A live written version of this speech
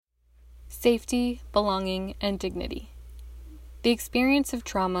Safety, belonging, and dignity. The experience of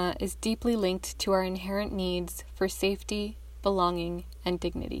trauma is deeply linked to our inherent needs for safety, belonging, and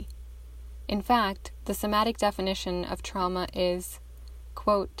dignity. In fact, the somatic definition of trauma is,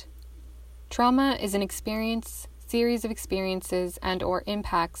 quote, "Trauma is an experience, series of experiences and/or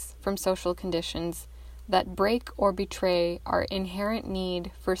impacts from social conditions that break or betray our inherent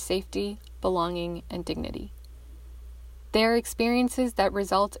need for safety, belonging, and dignity. They are experiences that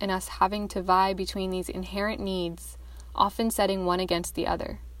result in us having to vie between these inherent needs, often setting one against the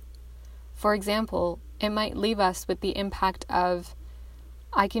other. For example, it might leave us with the impact of,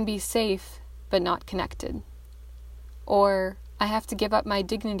 I can be safe but not connected, or I have to give up my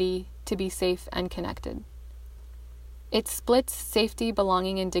dignity to be safe and connected. It splits safety,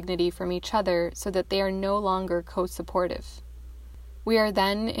 belonging, and dignity from each other so that they are no longer co-supportive. We are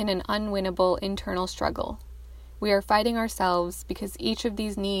then in an unwinnable internal struggle. We are fighting ourselves because each of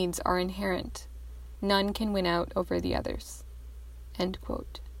these needs are inherent. None can win out over the others." End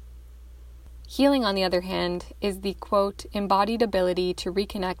quote. Healing, on the other hand, is the, quote, "embodied ability to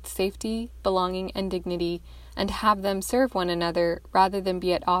reconnect safety, belonging, and dignity and have them serve one another rather than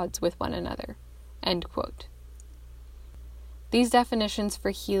be at odds with one another." End quote. These definitions for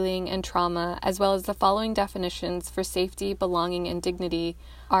healing and trauma, as well as the following definitions for safety, belonging, and dignity,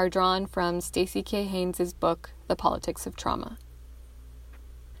 are drawn from Stacey K. Haynes' book, The Politics of Trauma.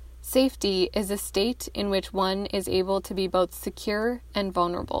 Safety is a state in which one is able to be both secure and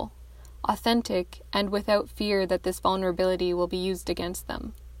vulnerable, authentic and without fear that this vulnerability will be used against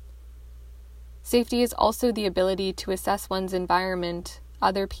them. Safety is also the ability to assess one's environment,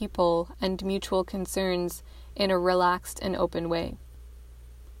 other people, and mutual concerns in a relaxed and open way.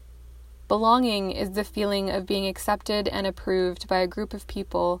 Belonging is the feeling of being accepted and approved by a group of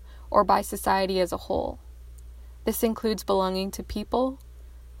people or by society as a whole. This includes belonging to people,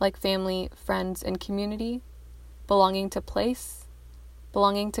 like family, friends, and community, belonging to place,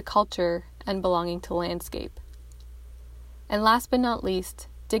 belonging to culture, and belonging to landscape. And last but not least,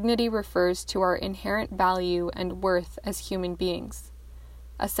 dignity refers to our inherent value and worth as human beings,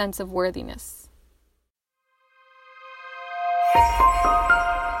 a sense of worthiness.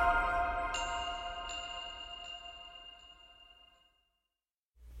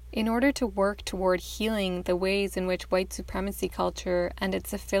 In order to work toward healing the ways in which white supremacy culture and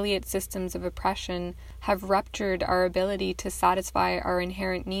its affiliate systems of oppression have ruptured our ability to satisfy our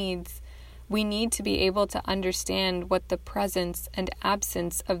inherent needs, we need to be able to understand what the presence and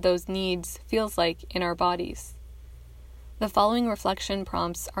absence of those needs feels like in our bodies. The following reflection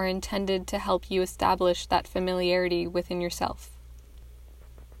prompts are intended to help you establish that familiarity within yourself.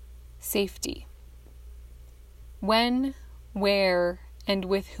 Safety. When, where, and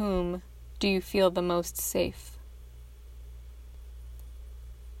with whom do you feel the most safe?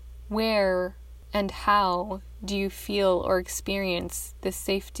 Where and how do you feel or experience this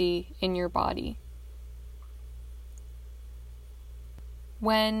safety in your body?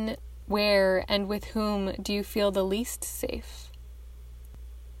 When, where, and with whom do you feel the least safe?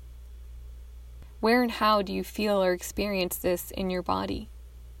 Where and how do you feel or experience this in your body?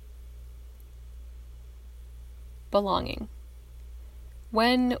 Belonging.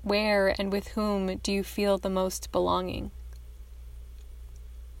 When, where, and with whom do you feel the most belonging?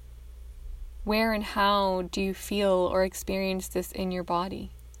 Where and how do you feel or experience this in your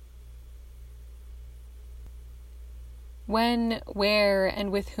body? When, where,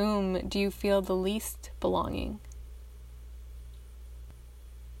 and with whom do you feel the least belonging?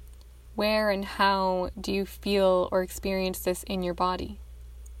 Where and how do you feel or experience this in your body?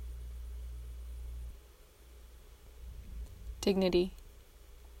 Dignity.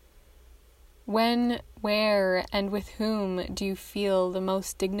 When, where, and with whom do you feel the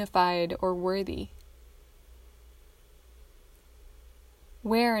most dignified or worthy?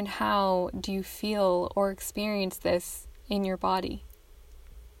 Where and how do you feel or experience this in your body?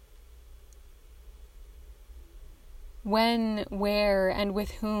 When, where, and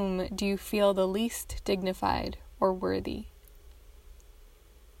with whom do you feel the least dignified or worthy?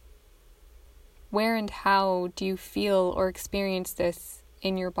 Where and how do you feel or experience this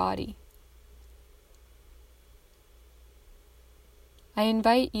in your body? I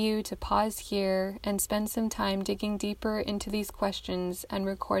invite you to pause here and spend some time digging deeper into these questions and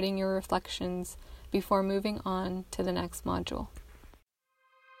recording your reflections before moving on to the next module.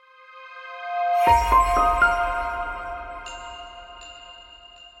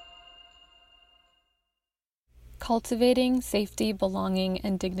 Cultivating safety, belonging,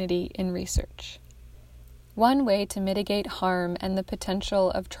 and dignity in research. One way to mitigate harm and the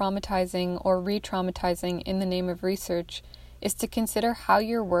potential of traumatizing or re-traumatizing in the name of research is to consider how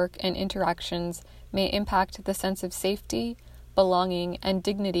your work and interactions may impact the sense of safety, belonging, and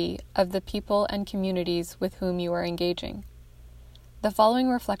dignity of the people and communities with whom you are engaging. The following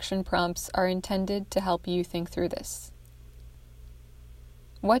reflection prompts are intended to help you think through this.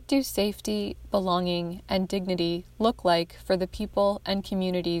 What do safety, belonging, and dignity look like for the people and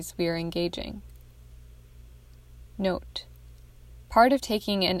communities we are engaging? Note: part of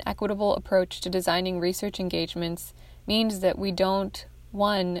taking an equitable approach to designing research engagements means that we don't,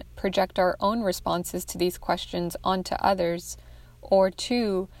 1, project our own responses to these questions onto others, or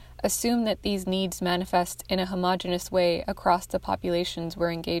 2, assume that these needs manifest in a homogeneous way across the populations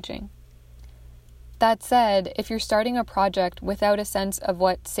we're engaging. That said, if you're starting a project without a sense of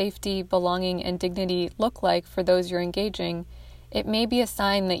what safety, belonging, and dignity look like for those you're engaging, it may be a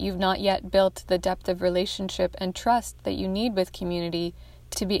sign that you've not yet built the depth of relationship and trust that you need with community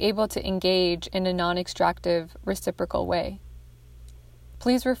to be able to engage in a non-extractive, reciprocal way.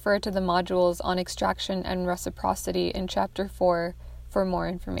 Please refer to the modules on extraction and reciprocity in Chapter 4 for more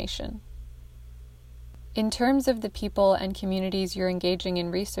information. In terms of the people and communities you're engaging in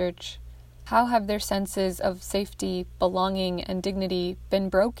research, how have their senses of safety, belonging, and dignity been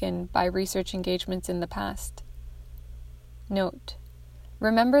broken by research engagements in the past? Note: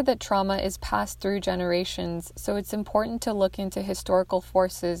 remember that trauma is passed through generations, so it's important to look into historical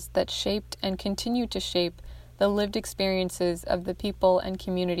forces that shaped and continue to shape the lived experiences of the people and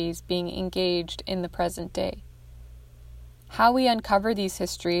communities being engaged in the present day. How we uncover these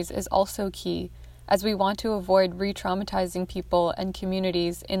histories is also key, as we want to avoid re-traumatizing people and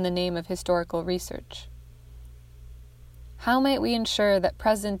communities in the name of historical research. How might we ensure that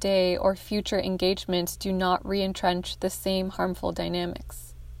present-day or future engagements do not re-entrench the same harmful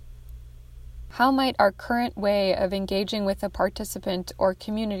dynamics? How might our current way of engaging with a participant or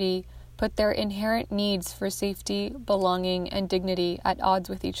community put their inherent needs for safety, belonging, and dignity at odds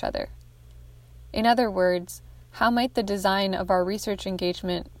with each other? In other words, how might the design of our research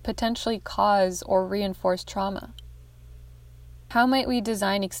engagement potentially cause or reinforce trauma? How might we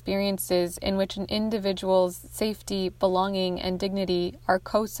design experiences in which an individual's safety, belonging, and dignity are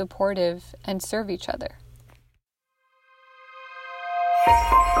co-supportive and serve each other?